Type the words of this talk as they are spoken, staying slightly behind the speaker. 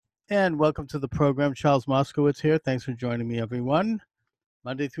And welcome to the program. Charles Moskowitz here. Thanks for joining me, everyone.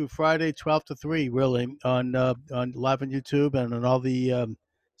 Monday through Friday, 12 to 3, really, on live on YouTube and on all the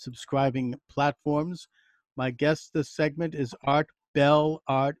subscribing platforms. My guest this segment is Art Bell.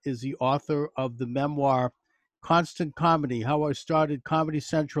 Art is the author of the memoir Constant Comedy: How I Started Comedy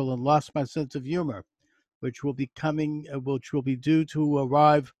Central and Lost My Sense of Humor, which will be due to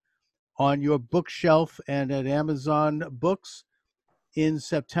arrive on your bookshelf and at Amazon Books in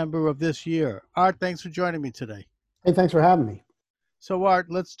September of this year. Art, thanks for joining me today. Hey, thanks for having me. So, Art,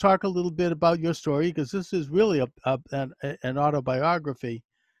 let's talk a little bit about your story because this is really an autobiography.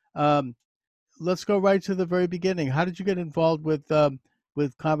 Um, let's go right to the very beginning. How did you get involved with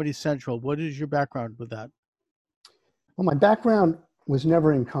Comedy Central? What is your background with that? Well, my background was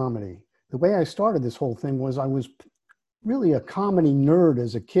never in comedy. The way I started this whole thing was I was really a comedy nerd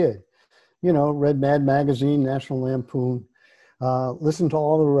as a kid. You know, read Mad Magazine, National Lampoon, listened to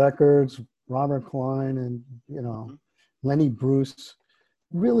all the records, Robert Klein and, Lenny Bruce.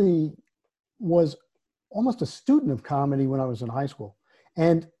 Really was almost a student of comedy when I was in high school.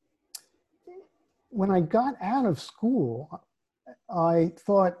 And when I got out of school, I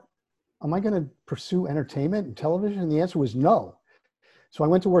thought, am I going to pursue entertainment and television? And the answer was no. So I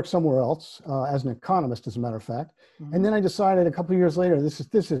went to work somewhere else as an economist, as a matter of fact. Mm-hmm. And then I decided a couple of years later, this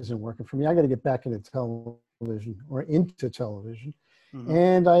isn't working for me. I got to get back into television or into television. Mm-hmm.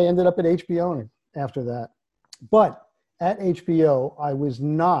 And I ended up at HBO after that. But at HBO, I was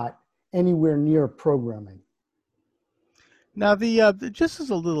not anywhere near programming. Now, just as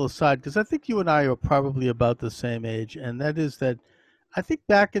a little aside, because I think you and I are probably about the same age, and that is that I think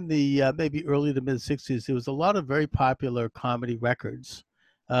back in the maybe early to mid 60s, there was a lot of very popular comedy records.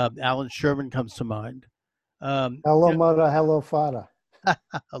 Alan Sherman comes to mind. Hello, Mother, hello, Father. I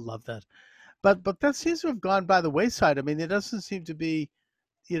love that. But that seems to have gone by the wayside. I mean, there doesn't seem to be,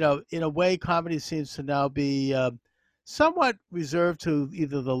 in a way, comedy seems to now be somewhat reserved to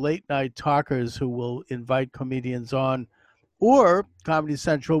either the late night talkers who will invite comedians on, or Comedy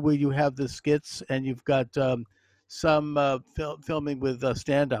Central, where you have the skits and you've got some filming with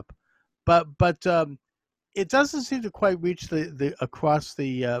stand-up, but it doesn't seem to quite reach the across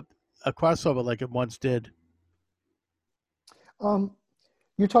the a crossover like it once did.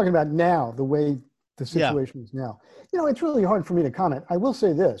 You're talking about now, the way the situation is now. It's really hard for me to comment. I will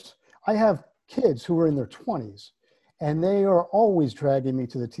say this: I have kids who are in their 20s, and they are always dragging me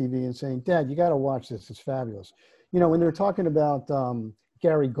to the TV and saying, "Dad, you got to watch this. It's fabulous." When they're talking about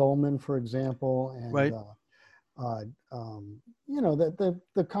Gary Goldman, for example, and right.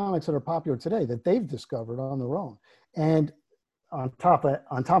 The comics that are popular today that they've discovered on their own, and on top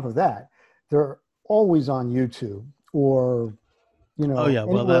of that, they're always on YouTube or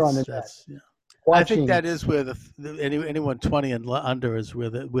anywhere on the net. Yeah. I think that is where anyone 20 and under is where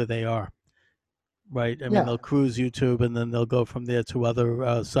they are, right? I mean, they'll cruise YouTube and then they'll go from there to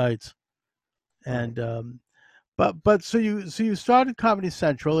other sites, and. Right. But so you started Comedy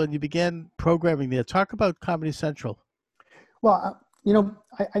Central and you began programming there. Talk about Comedy Central. Well,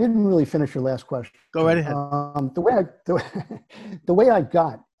 I didn't really finish your last question. Go right ahead. The way I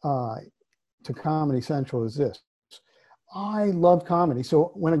got to Comedy Central is this: I love comedy.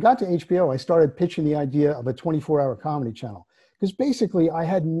 So when I got to HBO, I started pitching the idea of a 24-hour comedy channel because basically I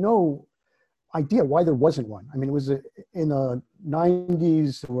had no idea why there wasn't one. I mean, it was in the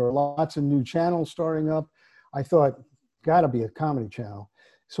 90s. There were lots of new channels starting up. I thought, got to be a comedy channel.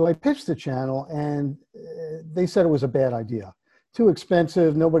 So I pitched the channel and they said it was a bad idea. Too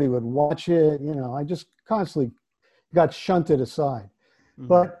expensive, nobody would watch it. I just constantly got shunted aside. Mm-hmm.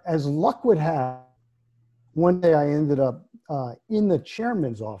 But as luck would have, one day I ended up in the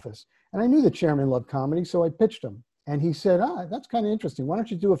chairman's office, and I knew the chairman loved comedy, so I pitched him. And he said, that's kind of interesting. Why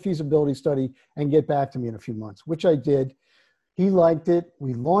don't you do a feasibility study and get back to me in a few months, which I did. He liked it.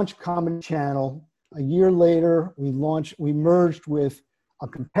 We launched Comedy Channel. A year later, we merged with a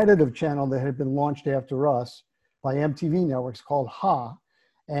competitive channel that had been launched after us by MTV Networks called Ha.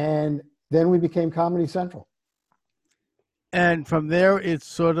 And then we became Comedy Central. And from there, it's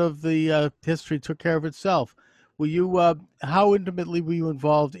sort of the history took care of itself. Were you, how intimately were you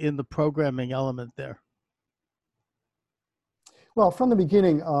involved in the programming element there? Well, from the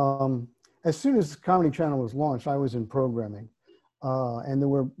beginning, as soon as Comedy Channel was launched, I was in programming. And there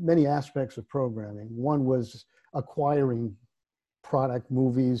were many aspects of programming. One was acquiring product,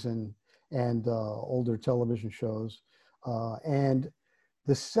 movies, and older television shows. And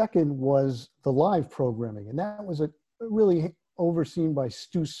the second was the live programming. And that was really overseen by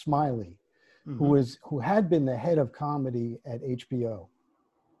Stu Smiley, mm-hmm. who had been the head of comedy at HBO.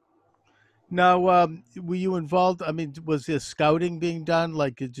 Now, were you involved? I mean, was there scouting being done?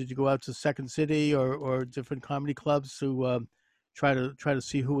 Like, did you go out to Second City or different comedy clubs to try to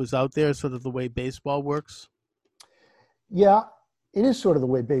see who was out there, sort of the way baseball works? Yeah, it is sort of the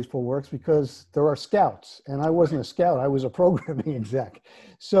way baseball works because there are scouts, and I wasn't Right, a scout. I was a programming exec.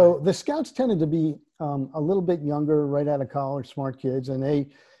 right. So the scouts tended to be a little bit younger, right out of college, smart kids, and they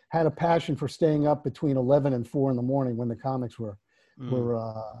had a passion for staying up between 11 and 4 in the morning when the comics Mm.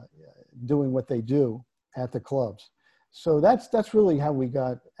 were doing what they do at the clubs. So that's really how we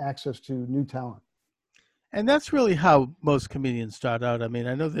got access to new talent. And that's really how most comedians start out. I mean,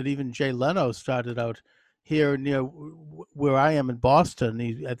 I know that even Jay Leno started out here near where I am in Boston.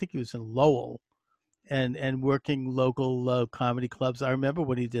 I think he was in Lowell and working local comedy clubs. I remember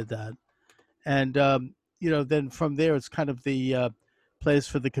when he did that. And then from there, it's kind of the place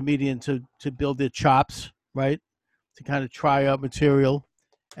for the comedian to build their chops, right? To kind of try out material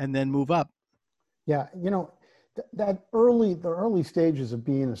and then move up. Yeah, the early stages of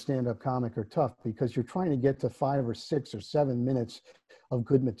being a stand-up comic are tough because you're trying to get to 5 or 6 or 7 minutes of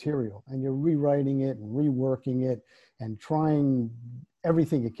good material, and you're rewriting it and reworking it and trying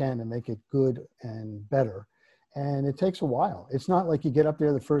everything you can to make it good and better. And it takes a while. It's not like you get up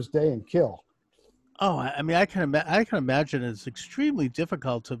there the first day and kill. Oh, I mean, I can imagine it's extremely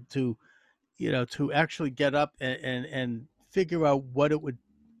difficult to actually get up and figure out what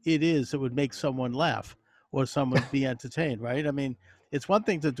it is that would make someone laugh or someone be entertained, right? I mean, it's one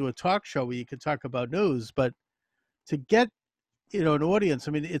thing to do a talk show where you can talk about news, but to get an audience,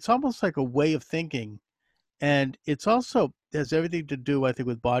 I mean, it's almost like a way of thinking, and it's also has everything to do, I think,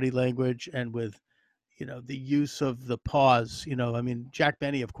 with body language and with the use of the pause. I mean, Jack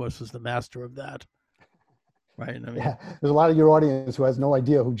Benny, of course, was the master of that, right? I mean, Yeah, there's a lot of your audience who has no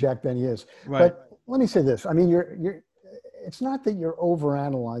idea who Jack Benny is. right. But let me say this. I mean, you're it's not that you're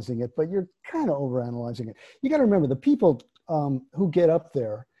overanalyzing it, but you're kind of overanalyzing it. You got to remember the people who get up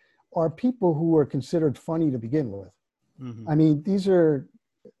there are people who are considered funny to begin with. Hmm. I mean, these are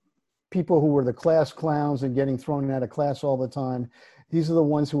people who were the class clowns and getting thrown out of class all the time. These are the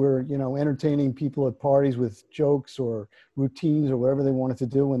ones who were, entertaining people at parties with jokes or routines or whatever they wanted to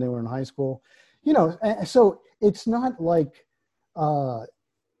do when they were in high school. So it's not like, uh,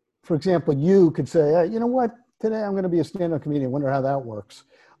 for example, you could say, hey, you know what, today I'm going to be a stand-up comedian. Wonder how that works.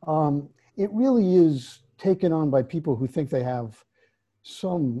 It really is taken on by people who think they have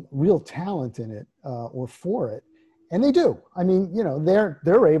some real talent in it or for it, and they do. I mean,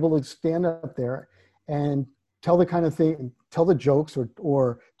 they're able to stand up there and tell the kind of thing, tell the jokes,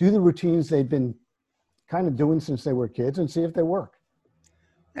 or do the routines they've been kind of doing since they were kids, and see if they work.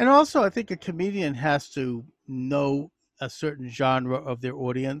 And also, I think a comedian has to know a certain genre of their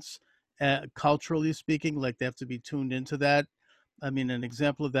audience, culturally speaking, like they have to be tuned into that. I mean, an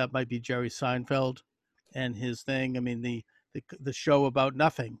example of that might be Jerry Seinfeld and his thing. I mean, the show about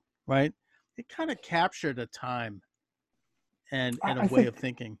nothing, right? It kind of captured a time and a I way think of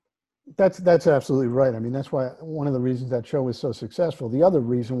thinking. that's absolutely right. I mean, that's why one of the reasons that show was so successful. The other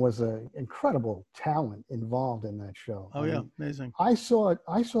reason was the incredible talent involved in that show. Oh I yeah, mean, amazing. I saw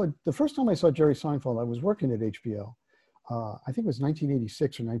the first time I saw Jerry Seinfeld, I was working at HBO. I think it was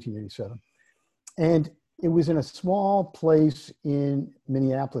 1986 or 1987, and it was in a small place in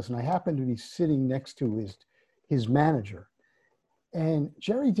Minneapolis, and I happened to be sitting next to his manager. And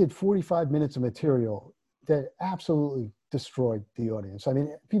Jerry did 45 minutes of material that absolutely destroyed the audience. I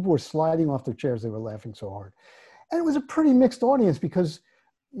mean, people were sliding off their chairs. They were laughing so hard. And it was a pretty mixed audience because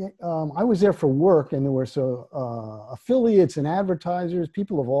I was there for work, and there were affiliates and advertisers,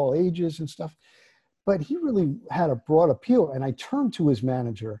 people of all ages and stuff. But he really had a broad appeal. And I turned to his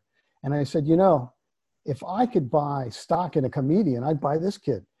manager and I said, if I could buy stock in a comedian, I'd buy this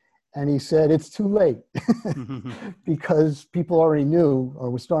kid. And he said, it's too late because people already knew or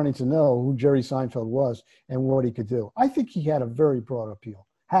were starting to know who Jerry Seinfeld was and what he could do. I think he had a very broad appeal,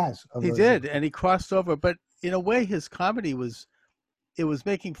 has a He very broad did, appeal. and he crossed over, but in a way, his comedy was it was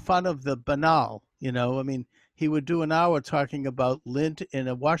making fun of the banal. I mean, he would do an hour talking about lint in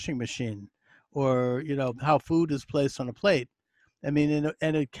a washing machine, or how food is placed on a plate. I mean,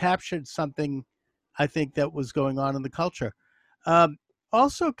 and it captured something I think that was going on in the culture. Um,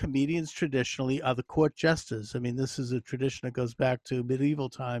 Also, comedians traditionally are the court jesters. I mean, this is a tradition that goes back to medieval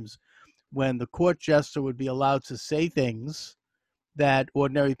times when the court jester would be allowed to say things that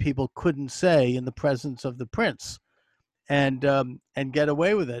ordinary people couldn't say in the presence of the prince and get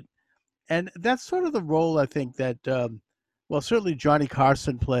away with it. And that's sort of the role I think that well, certainly Johnny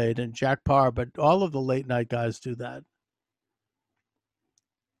Carson played and Jack Parr, but all of the late night guys do that.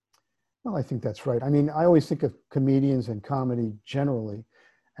 Well, I think that's right. I mean, I always think of comedians and comedy generally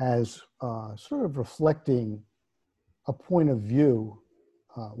as sort of reflecting a point of view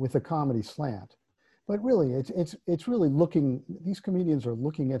with a comedy slant. But really, it's really looking. These comedians are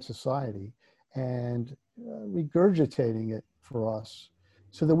looking at society and regurgitating it for us,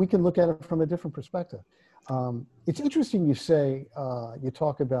 so that we can look at it from a different perspective. It's interesting you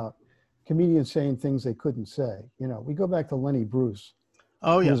talk about comedians saying things they couldn't say. You know, we go back to Lenny Bruce,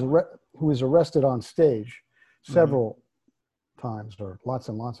 Oh who yeah. was arrested on stage Hmm. several times, or lots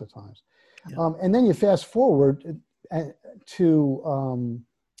and lots of times. Yeah. And then you fast forward to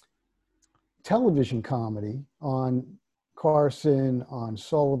television comedy on Carson, on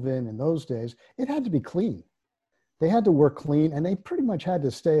Sullivan in those days. It had to be clean. They had to work clean, and they pretty much had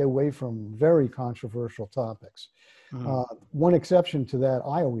to stay away from very controversial topics. Hmm. One exception to that,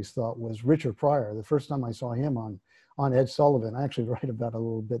 I always thought, was Richard Pryor. The first time I saw him on Ed Sullivan, I actually write about it a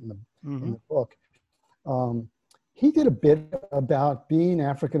little bit in Hmm. the book. He did a bit about being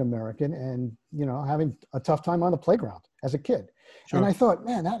African American and, you know, having a tough time on the playground as a kid. And Sure. I thought,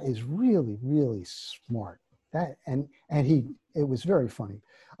 man, that is really, really smart. It was very funny.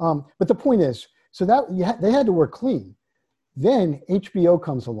 But the point is, so that they had to work clean. Then HBO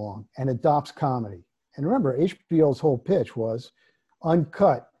comes along and adopts comedy. And remember, HBO's whole pitch was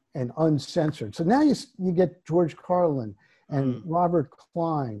uncut and uncensored. So now you get George Carlin and Mm. Robert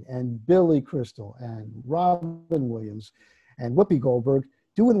Klein and Billy Crystal and Robin Williams and Whoopi Goldberg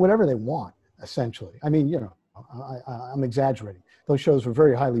doing whatever they want, essentially. I mean, you know, I'm exaggerating. Those shows were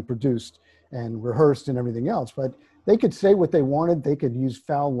very highly produced and rehearsed and everything else, but they could say what they wanted. They could use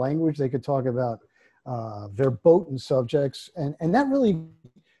foul language. They could talk about verboten subjects. And that really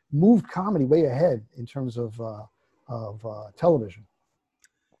moved comedy way ahead in terms of television.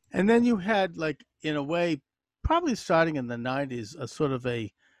 And then you had, like, in a way, probably starting in the '90s, a sort of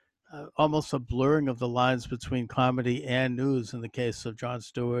a almost a blurring of the lines between comedy and news in the case of Jon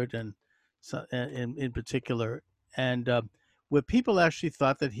Stewart and in particular, and where people actually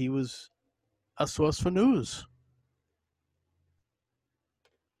thought that he was a source for news,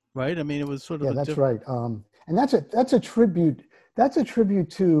 right? I mean, it was sort of Yeah, a that's different. right. And that's a tribute. That's a tribute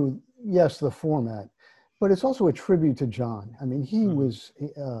to, yes, the format, but it's also a tribute to John. I mean, he Mhm. was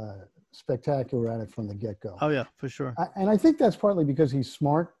spectacular at it from the get-go. Oh yeah, for sure. And I think that's partly because he's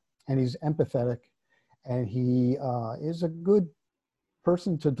smart and he's empathetic, and he is a good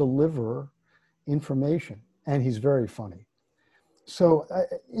person to deliver information, and he's very funny. So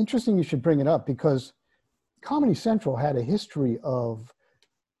interesting you should bring it up, because Comedy Central had a history of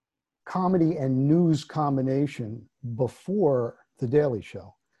comedy and news combination before The Daily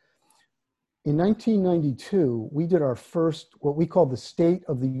Show. In 1992, we did our first, what we called the State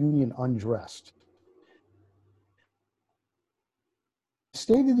of the Union Undressed.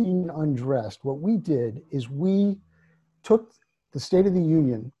 State of the Union Undressed, what we did is we took the State of the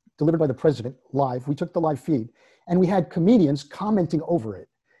Union delivered by the president live. We took the live feed, and we had comedians commenting over it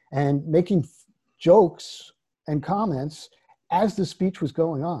and making jokes and comments as the speech was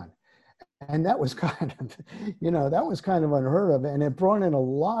going on. And that was kind of, that was kind of unheard of. And it brought in a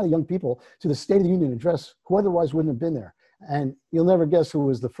lot of young people to the State of the Union address who otherwise wouldn't have been there. And you'll never guess who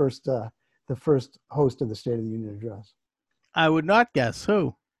was the first host of the State of the Union address. I would not guess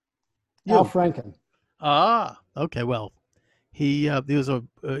who. Al You. Franken. Ah, okay. Well, he was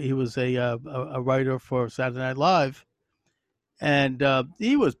a writer for Saturday Night Live, and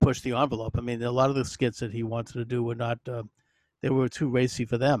he was pushed the envelope. I mean, a lot of the skits that he wanted to do were not. They were too racy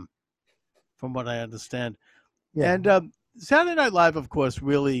for them, from what I understand. Yeah. And Saturday Night Live, of course,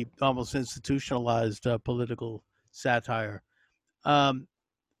 really almost institutionalized political satire. Um,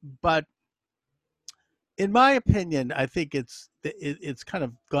 but in my opinion, I think it's kind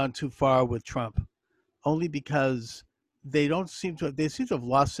of gone too far with Trump, only because they seem to have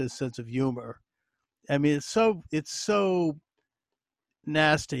lost his sense of humor. I mean, it's so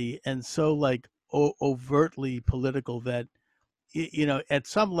nasty and so, like, overtly political that at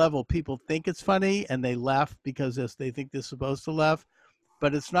some level people think it's funny and they laugh because they think they're supposed to laugh,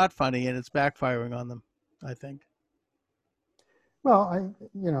 but it's not funny and it's backfiring on them, I think. Well,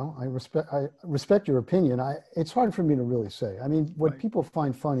 I respect your opinion. It's hard for me to really say. I mean, what Right. people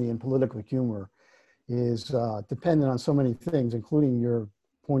find funny in political humor is dependent on so many things, including your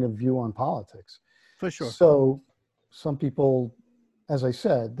point of view on politics. For sure. So some people, as I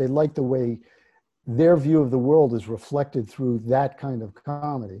said, they like the way their view of the world is reflected through that kind of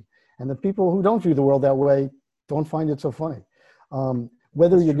comedy. And the people who don't view the world that way don't find it so funny.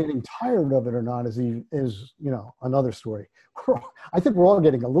 Whether That's you're true. getting tired of it or not is another story. I think we're all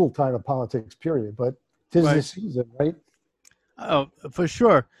getting a little tired of politics, period. But 'tis the Right. season, right? Oh, for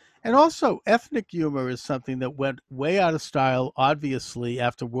sure. And also, ethnic humor is something that went way out of style, obviously,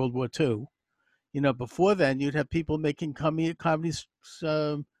 after World War II. You know, before then, you'd have people making comedy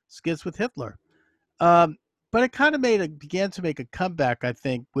skits with Hitler. Um, but it kind of began to make a comeback, I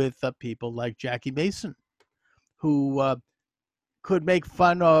think, with people like Jackie Mason, who could make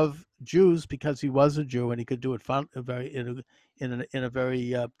fun of Jews because he was a Jew and he could do it fun, very in a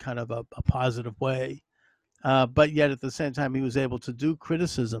very kind of a positive way. But yet at the same time, he was able to do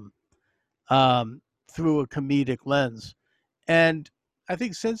criticism um, through a comedic lens. And I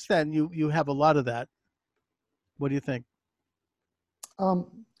think since then, you have a lot of that. What do you think? Um,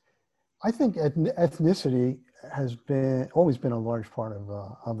 I think ethnicity has been always been a large part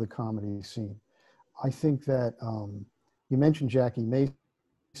of the comedy scene. I think that you mentioned Jackie Mason.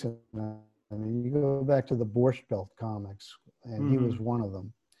 I mean, you go back to the Borscht Belt comics, and he Mm-hmm. was one of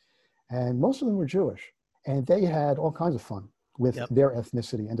them. And most of them were Jewish, and they had all kinds of fun with Yep. their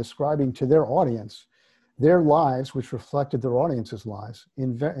ethnicity and describing to their audience their lives, which reflected their audience's lives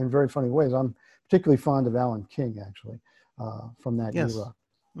in very funny ways. I'm particularly fond of Alan King, actually, from that Yes. era.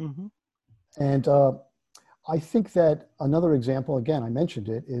 Mm-hmm. And I think that another example, again, I mentioned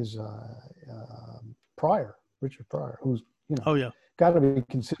it, is Pryor, Richard Pryor, who's, Oh yeah. got to be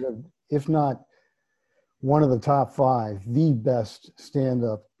considered, if not one of the top five, the best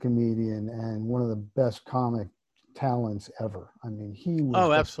stand-up comedian and one of the best comic talents ever. I mean, he was Oh,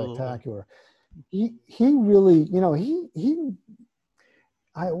 just absolutely. spectacular. He really,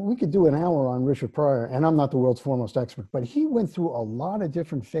 we could do an hour on Richard Pryor, and I'm not the world's foremost expert, but he went through a lot of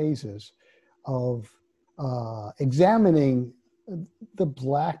different phases of examining the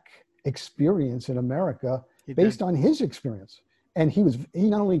Black experience in America He did. based on his experience. And he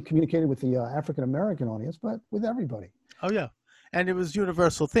not only communicated with the African American audience, but with everybody. Oh yeah. And it was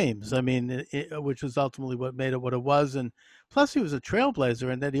universal themes. I mean, which was ultimately what made it what it was. And plus, he was a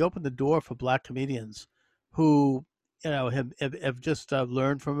trailblazer, and then he opened the door for black comedians who, have just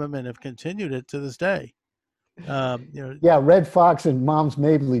learned from him and have continued it to this day. Um, you know, Yeah, Red Fox and Mom's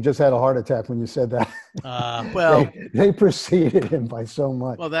Mabley just had a heart attack when you said that. well, They preceded him by so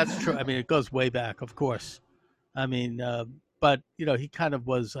much. well, that's true. I mean, it goes way back, of course. I mean, but he kind of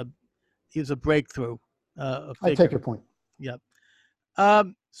he was a breakthrough I take figure. your point. Yep.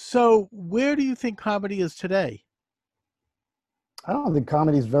 So where do you think comedy is today? I don't think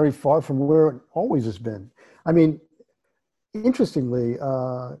comedy is very far from where it always has been. I mean, interestingly,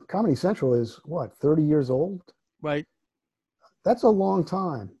 Comedy Central is what, 30 years old? Right. That's a long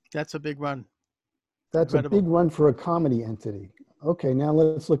time. That's a big run. That's a big Incredible. run for a comedy entity. Okay, now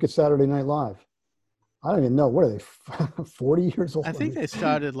let's look at Saturday Night Live. I don't even know. What are they, 40 years old? I I think mean, they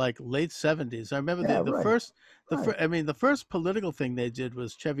started like late '70s. I remember yeah, the right, first, right, I mean, the first political thing they did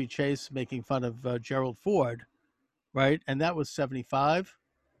was Chevy Chase making fun of Gerald Ford, right? And that was '75.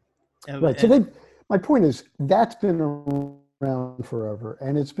 right. So And my point is, that's been around forever,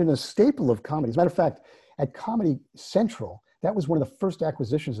 and it's been a staple of comedy. As a matter of fact, at Comedy Central, that was one of the first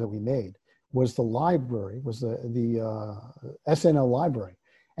acquisitions that we made. Was the library, was the SNL library,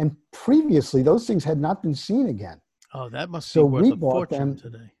 and previously those things had not been seen again. oh, that must be So worth we a bought fortune them.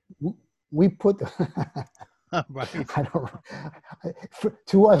 today. We put Right. I don't.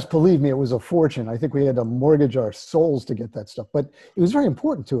 To us, believe me, it was a fortune. I think we had to mortgage our souls to get that stuff, but it was very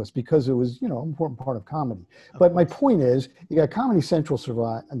important to us because it was, an important part of comedy. Of But my course. point is, you got Comedy Central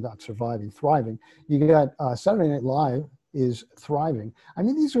not surviving, thriving. You got Saturday Night Live is thriving. I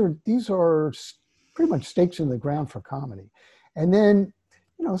mean, these are pretty much stakes in the ground for comedy. And then,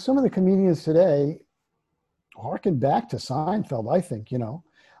 some of the comedians today harken back to Seinfeld, I think,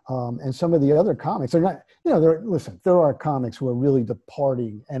 and some of the other comics. They're not, listen, there are comics who are really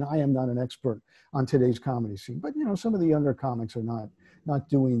departing, and I am not an expert on today's comedy scene, but, some of the younger comics are not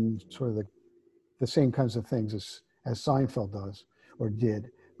doing sort of the same kinds of things as Seinfeld does or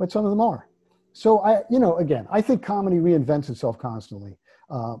did, but some of them are. So again, I think comedy reinvents itself constantly,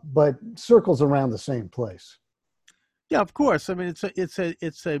 but circles around the same place. Yeah, of course. I mean,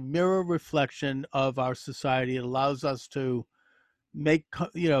 it's a mirror reflection of our society. It allows us to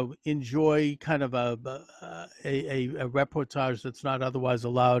enjoy kind of a reportage that's not otherwise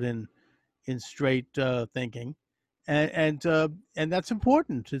allowed in straight thinking, and that's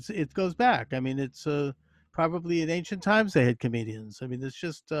important. It goes back. I mean, it's probably in ancient times they had comedians. I mean,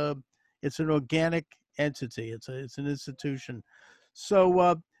 it's an organic entity. It's an institution.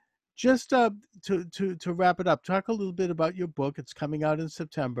 So just to wrap it up, talk a little bit about your book. It's coming out in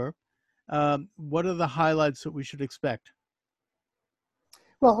September. What are the highlights that we should expect?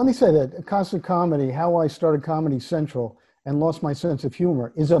 Well, let me say that Constant Comedy, How I Started Comedy Central and Lost My Sense of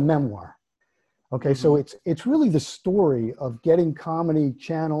Humor, is a memoir. Okay, so Hmm. it's really the story of getting Comedy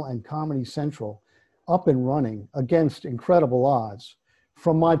Channel and Comedy Central up and running against incredible odds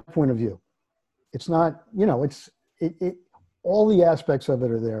from my point of view. It's not, it all the aspects of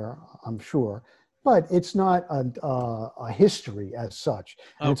it are there, I'm sure, but it's not a history as such.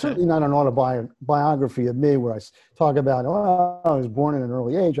 And it's Okay. certainly not an autobiography of me where talk about, oh, I was born in an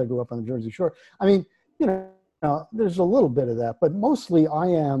early age, I grew up on the Jersey Shore. I mean, you there's a little bit of that, but mostly I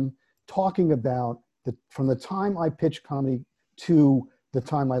am talking about from the time I pitched comedy to the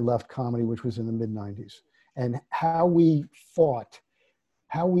time I left comedy, which was in the mid 90s, and fought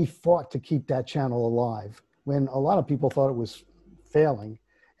how we fought to keep that channel alive when a lot of people thought it was failing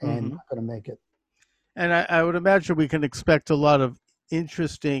and Hmm. not going to make it. And I would imagine we can expect a lot of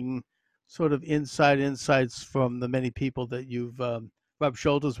interesting sort of inside insights from the many people that you've rubbed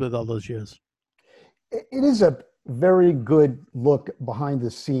shoulders with all those years. It is a very good look behind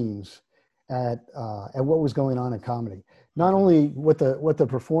the scenes at what was going on in comedy. Not Hmm. only what the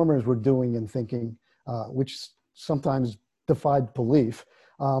performers were doing and thinking, which sometimes defied belief,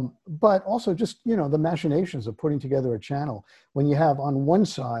 but also just the machinations of putting together a channel when you have on one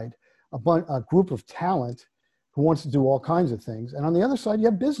side a group of talent who wants to do all kinds of things, and on the other side you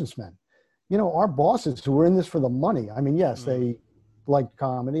have businessmen. Our bosses who were in this for the money. I mean, yes, Hmm. they liked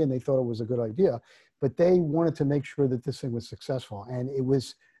comedy and they thought it was a good idea, but they wanted to make sure that this thing was successful. And it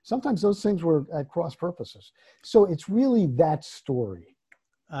was sometimes those things were at cross purposes. So it's really that story.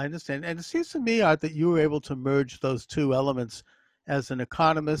 I understand. And it seems to me, Art, that you were able to merge those two elements as an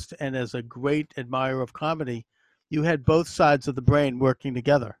economist and as a great admirer of comedy. You had both sides of the brain working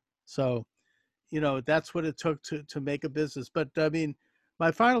together. So, that's what it took to make a business. But I mean,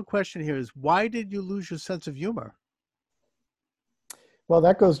 my final question here is why did you lose your sense of humor? Well,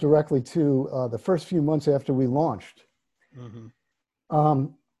 that goes directly to the first few months after we launched. Hmm.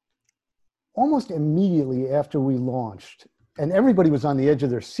 Um, Almost immediately after we launched, and everybody was on the edge of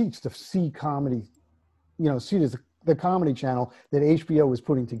their seats to see comedy, see the comedy channel that HBO was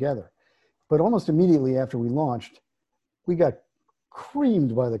putting together. But almost immediately after we launched, we got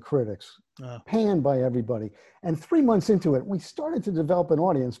creamed by the critics, Uh, panned by everybody. And 3 months into it, we started to develop an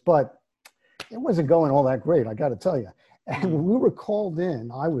audience, but it wasn't going all that great, I got to tell you. And mm, when we were called in,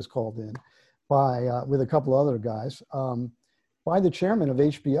 I was called in by with a couple other guys by the chairman of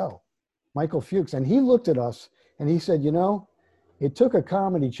HBO, Michael Fuchs, and he looked at us and he said, it took a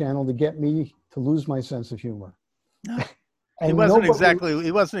comedy channel to get me to lose my sense of humor. no. He And wasn't nobody, exactly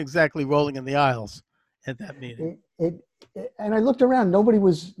he wasn't exactly rolling in the aisles at that meeting. and I looked around, nobody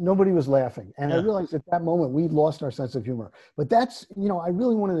was laughing. And I Yeah. realized at that moment we lost our sense of humor. But that's, I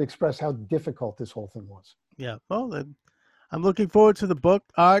really wanted to express how difficult this whole thing was. Yeah. Well, then I'm looking forward to the book,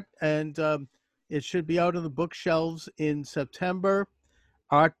 Art, and it should be out on the bookshelves in September.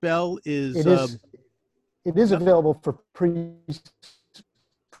 Art Bell is It is it is yep. available for pre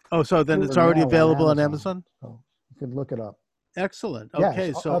Oh, so then it's already now on available on Amazon. Amazon? So you can look it up. Excellent. Yes,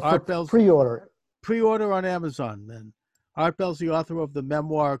 Okay, so for Art Bell's pre-order. pre-order on Amazon then. Art Bell's the author of the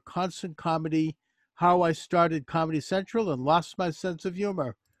memoir Constant Comedy: How I Started Comedy Central and Lost My Sense of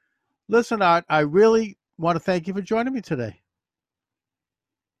Humor. Listen, Art, I really want to thank you for joining me today.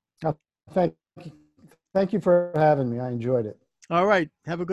 Thank you for having me. I enjoyed it. All right, have a good